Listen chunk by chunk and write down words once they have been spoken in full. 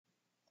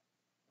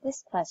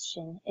This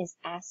question is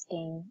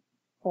asking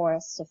for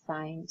us to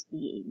find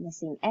the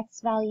missing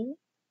x value,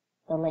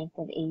 the length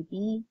of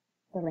AB,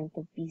 the length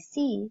of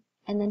BC,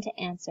 and then to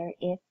answer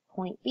if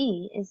point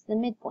B is the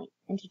midpoint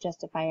and to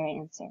justify our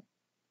answer.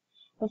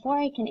 Before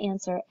I can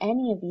answer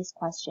any of these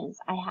questions,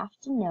 I have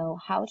to know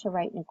how to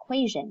write an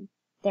equation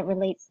that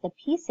relates the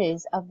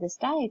pieces of this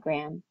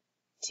diagram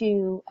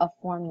to a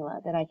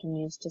formula that I can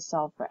use to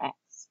solve for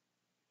x.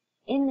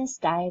 In this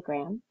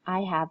diagram,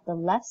 I have the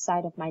left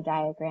side of my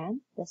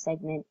diagram, the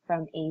segment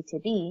from A to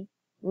B,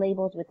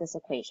 labeled with this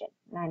equation,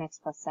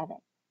 9x plus 7.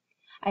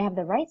 I have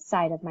the right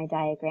side of my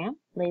diagram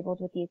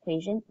labeled with the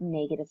equation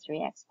negative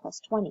 3x plus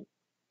 20.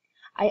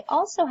 I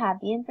also have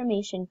the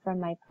information from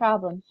my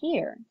problem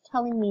here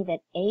telling me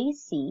that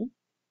AC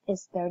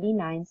is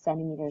 39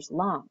 centimeters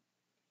long.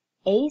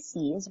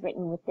 AC is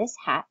written with this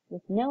hat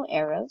with no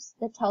arrows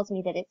that tells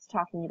me that it's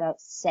talking about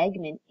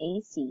segment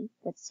AC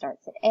that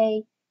starts at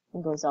A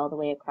and goes all the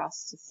way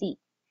across to C,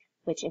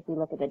 which if we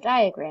look at the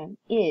diagram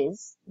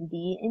is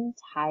the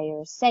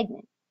entire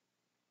segment.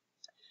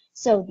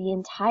 So the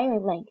entire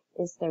length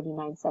is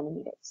 39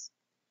 centimeters.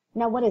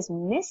 Now what is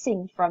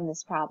missing from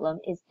this problem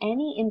is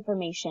any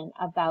information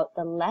about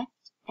the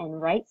left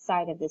and right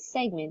side of this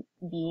segment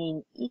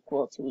being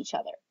equal to each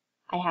other.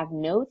 I have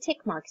no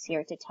tick marks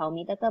here to tell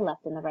me that the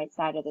left and the right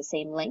side are the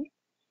same length,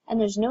 and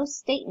there's no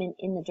statement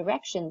in the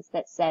directions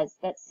that says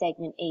that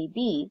segment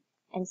AB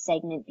and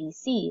segment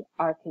BC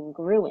are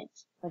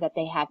congruent, or that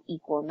they have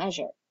equal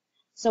measure.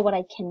 So what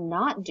I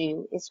cannot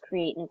do is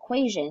create an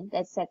equation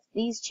that sets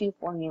these two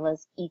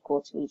formulas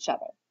equal to each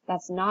other.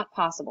 That's not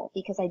possible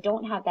because I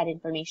don't have that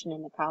information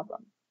in the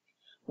problem.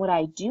 What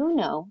I do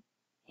know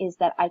is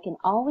that I can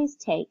always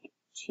take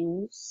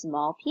two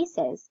small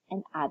pieces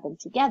and add them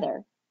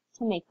together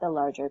to make the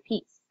larger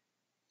piece.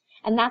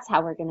 And that's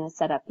how we're going to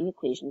set up the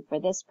equation for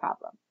this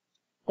problem.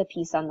 The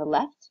piece on the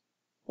left,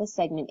 the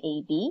segment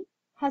AB,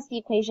 has the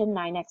equation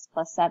 9x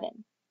plus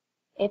 7.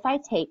 If I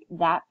take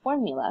that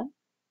formula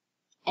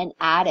and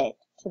add it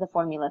to the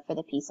formula for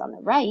the piece on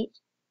the right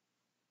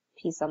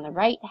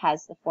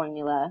has the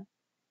formula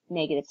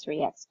negative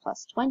 3x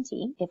plus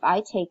 20. If I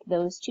take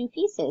those two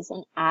pieces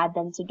and add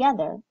them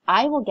together,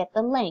 I will get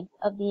the length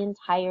of the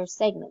entire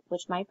segment,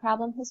 which my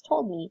problem has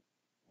told me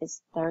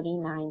is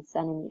 39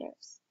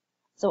 centimeters.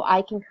 So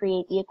I can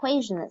create the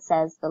equation that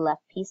says the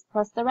left piece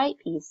plus the right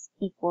piece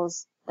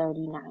equals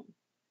 39.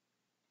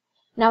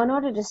 Now, in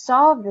order to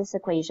solve this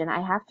equation,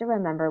 I have to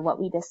remember what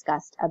we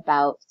discussed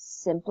about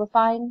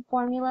simplifying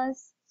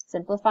formulas,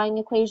 simplifying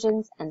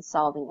equations, and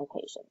solving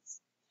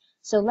equations.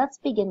 So let's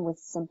begin with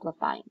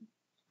simplifying.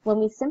 When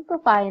we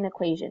simplify an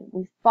equation,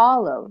 we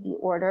follow the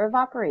order of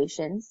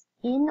operations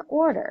in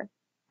order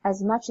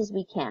as much as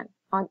we can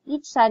on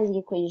each side of the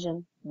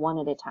equation, one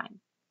at a time.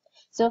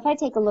 So if I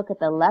take a look at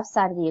the left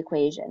side of the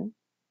equation,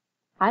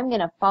 I'm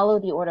going to follow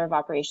the order of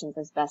operations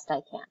as best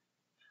I can.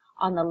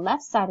 On the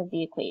left side of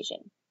the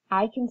equation,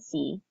 I can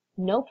see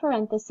no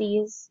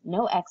parentheses,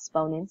 no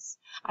exponents.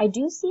 I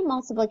do see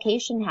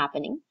multiplication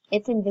happening.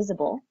 It's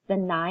invisible. The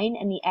 9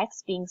 and the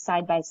x being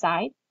side by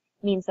side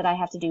means that I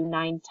have to do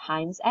 9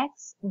 times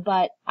x,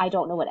 but I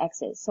don't know what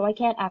x is, so I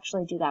can't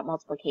actually do that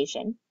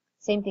multiplication.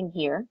 Same thing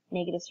here,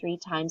 negative 3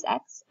 times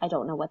x. I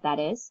don't know what that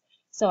is,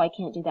 so I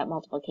can't do that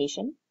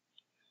multiplication.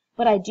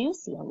 But I do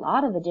see a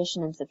lot of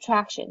addition and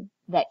subtraction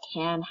that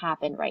can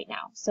happen right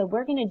now. So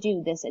we're going to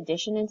do this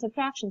addition and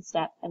subtraction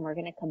step, and we're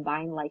going to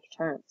combine like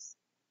terms.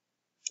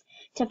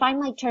 To find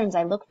like terms,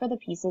 I look for the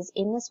pieces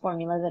in this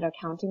formula that are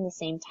counting the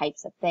same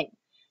types of thing.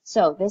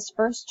 So this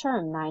first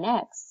term,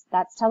 9x,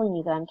 that's telling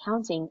me that I'm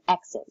counting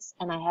x's,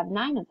 and I have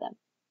 9 of them.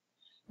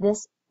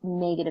 This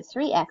negative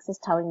 3x is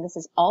telling me this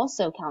is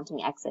also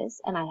counting x's,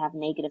 and I have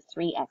negative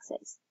 3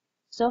 x's.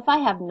 So if I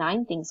have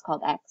 9 things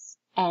called x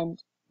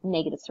and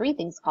negative 3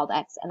 things called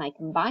x, and I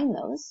combine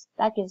those,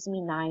 that gives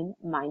me 9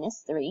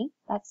 minus 3.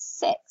 That's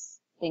 6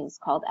 things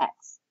called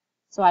x.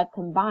 So I've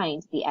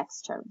combined the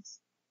x terms.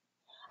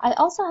 I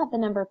also have the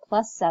number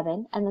plus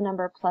 7 and the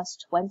number plus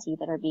 20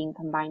 that are being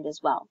combined as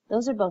well.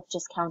 Those are both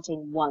just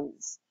counting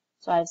ones.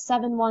 So I have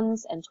 7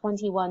 ones and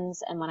 20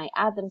 ones, and when I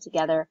add them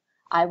together,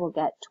 I will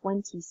get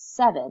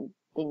 27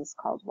 things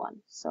called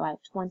 1. So I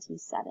have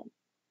 27.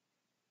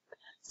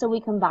 So we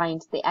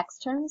combined the x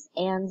terms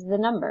and the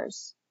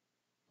numbers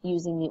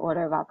using the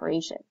order of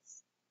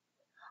operations.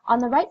 On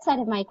the right side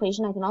of my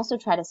equation, I can also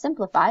try to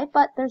simplify,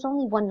 but there's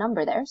only one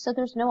number there, so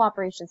there's no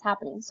operations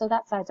happening, so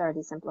that side's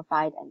already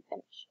simplified and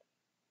finished.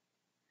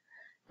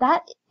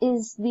 That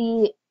is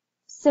the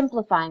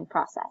simplifying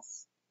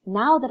process.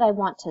 Now that I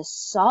want to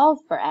solve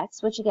for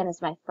x, which again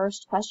is my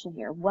first question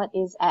here, what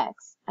is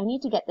x? I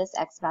need to get this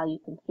x value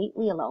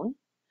completely alone,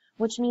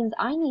 which means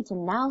I need to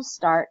now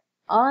start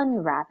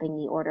unwrapping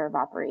the order of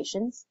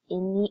operations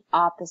in the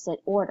opposite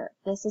order.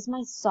 This is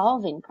my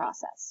solving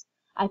process.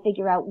 I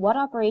figure out what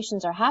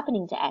operations are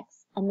happening to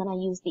x, and then I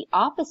use the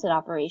opposite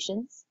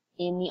operations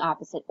in the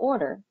opposite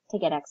order to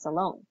get x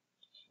alone.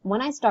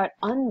 When I start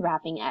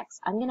unwrapping x,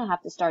 I'm going to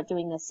have to start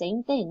doing the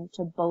same thing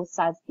to both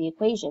sides of the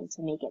equation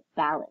to make it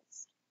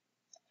balanced.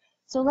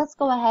 So let's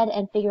go ahead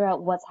and figure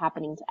out what's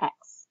happening to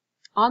x.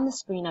 On the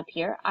screen up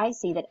here, I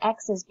see that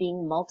x is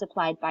being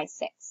multiplied by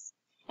 6.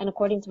 And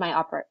according to my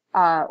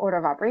order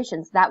of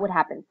operations, that would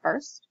happen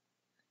first.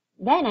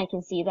 Then I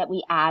can see that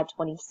we add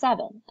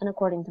 27. And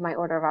according to my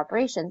order of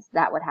operations,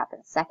 that would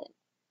happen second.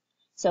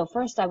 So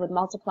first I would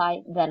multiply,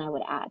 then I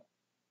would add.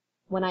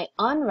 When I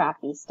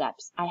unwrap these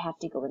steps, I have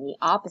to go in the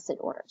opposite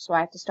order. So I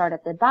have to start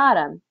at the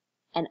bottom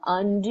and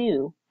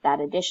undo that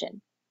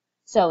addition.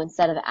 So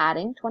instead of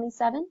adding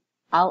 27,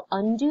 I'll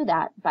undo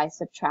that by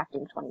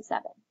subtracting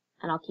 27.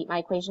 And I'll keep my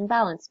equation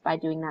balanced by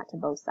doing that to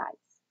both sides.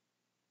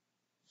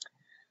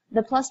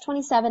 The plus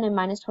 27 and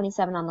minus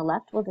 27 on the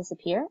left will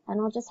disappear,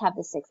 and I'll just have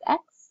the 6x.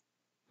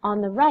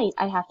 On the right,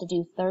 I have to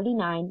do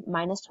 39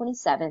 minus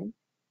 27,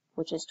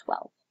 which is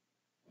 12.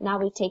 Now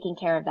we've taken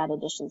care of that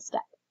addition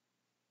step.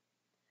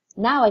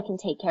 Now I can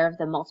take care of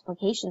the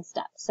multiplication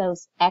step. So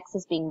x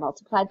is being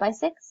multiplied by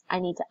 6. I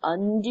need to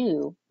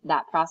undo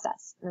that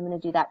process. And I'm going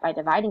to do that by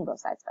dividing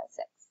both sides by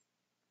 6.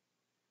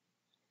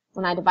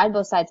 When I divide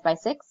both sides by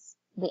 6,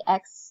 the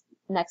x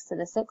next to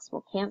the 6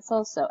 will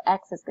cancel, so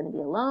x is going to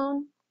be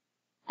alone.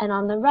 And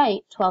on the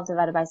right, 12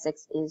 divided by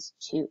 6 is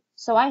 2.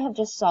 So I have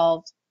just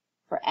solved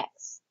for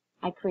x.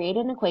 I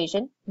created an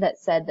equation that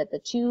said that the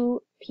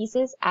two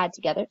pieces add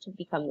together to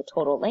become the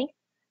total length.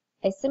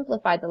 I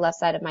simplified the left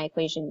side of my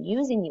equation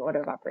using the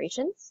order of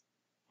operations,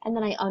 and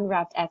then I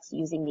unwrapped x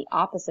using the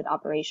opposite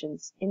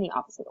operations in the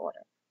opposite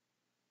order.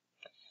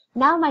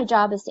 Now my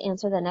job is to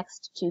answer the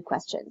next two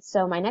questions.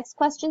 So my next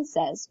question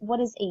says, what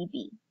is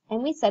AB?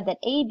 And we said that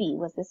AB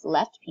was this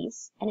left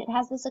piece, and it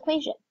has this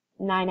equation,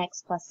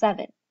 9x plus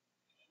 7.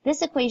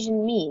 This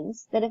equation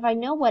means that if I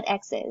know what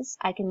x is,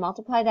 I can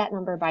multiply that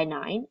number by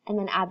 9 and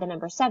then add the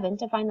number 7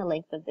 to find the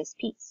length of this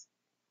piece.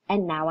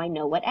 And now I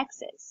know what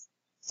x is.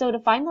 So to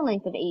find the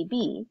length of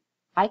AB,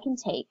 I can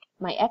take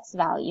my x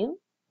value,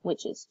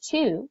 which is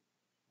 2,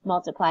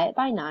 multiply it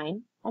by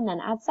 9, and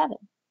then add 7.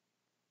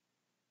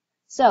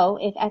 So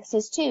if x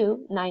is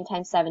 2, 9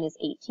 times 7 is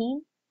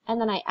 18, and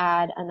then I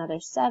add another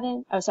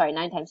 7,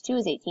 9 times 2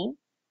 is 18.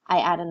 I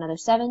add another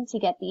 7 to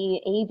get the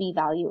AB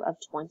value of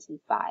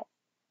 25.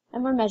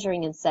 And we're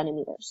measuring in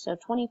centimeters, so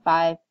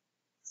 25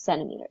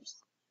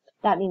 centimeters.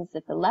 That means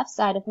that the left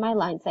side of my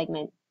line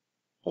segment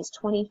is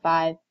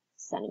 25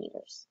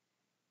 centimeters.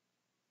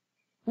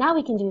 Now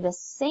we can do the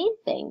same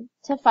thing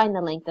to find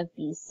the length of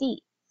BC.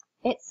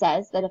 It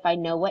says that if I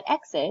know what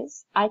x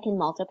is, I can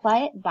multiply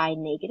it by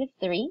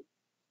 -3,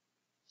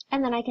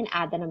 and then I can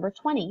add the number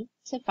 20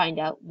 to find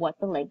out what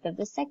the length of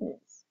this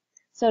segment is.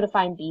 So to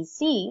find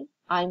BC,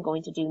 I'm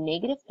going to do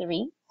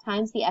 -3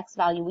 times the x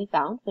value we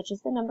found, which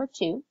is the number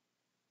 2,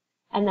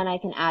 and then I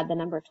can add the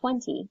number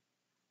 20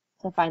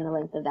 to find the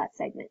length of that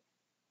segment.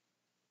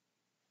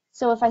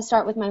 So if I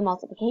start with my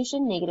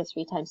multiplication,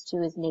 -3 times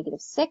 2 is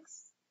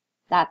 -6.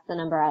 That's the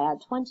number I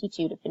add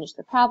 22 to finish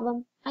the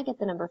problem. I get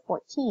the number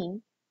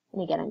 14,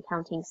 and again, I'm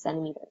counting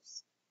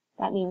centimeters.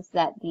 That means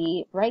that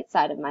the right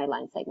side of my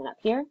line segment up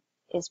here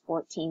is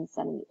 14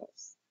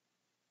 centimeters.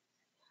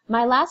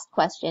 My last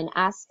question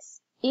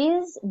asks,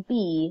 is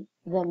B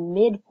the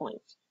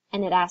midpoint?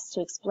 And it asks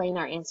to explain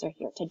our answer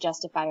here, to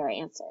justify our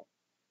answer.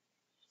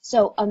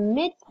 So a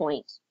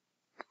midpoint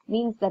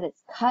means that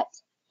it's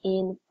cut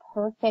in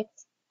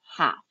perfect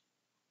half.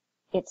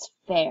 It's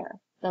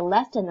fair. The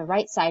left and the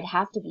right side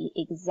have to be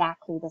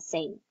exactly the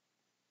same.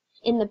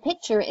 In the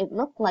picture, it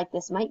looked like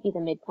this might be the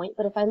midpoint,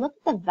 but if I look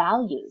at the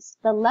values,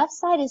 the left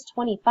side is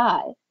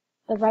 25,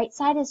 the right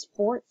side is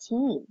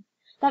 14.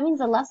 That means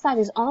the left side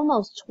is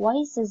almost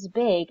twice as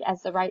big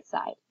as the right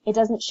side. It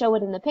doesn't show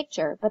it in the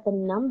picture, but the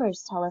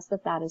numbers tell us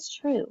that that is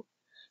true.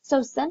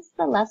 So since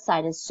the left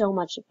side is so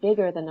much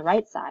bigger than the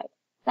right side,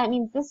 that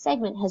means this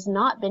segment has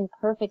not been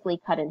perfectly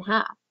cut in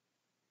half.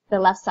 The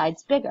left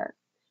side's bigger.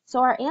 So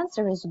our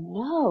answer is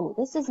no,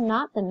 this is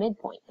not the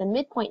midpoint. The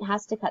midpoint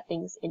has to cut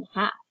things in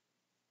half.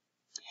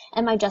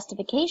 And my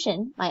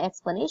justification, my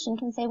explanation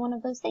can say one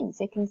of those things.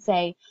 It can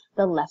say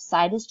the left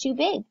side is too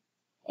big.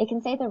 It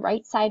can say the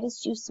right side is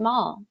too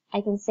small.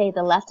 I can say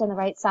the left and the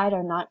right side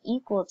are not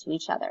equal to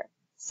each other.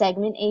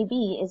 Segment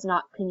AB is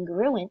not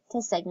congruent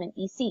to segment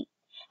BC.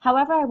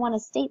 However I want to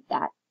state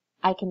that,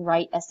 I can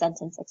write a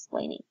sentence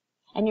explaining.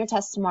 And your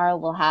test tomorrow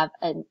will have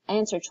an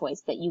answer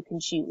choice that you can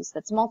choose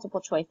that's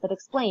multiple choice that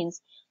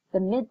explains the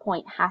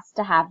midpoint has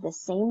to have the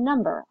same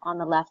number on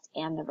the left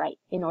and the right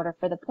in order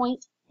for the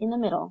point in the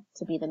middle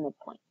to be the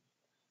midpoint.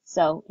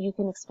 So you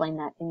can explain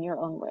that in your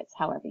own words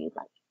however you'd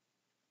like.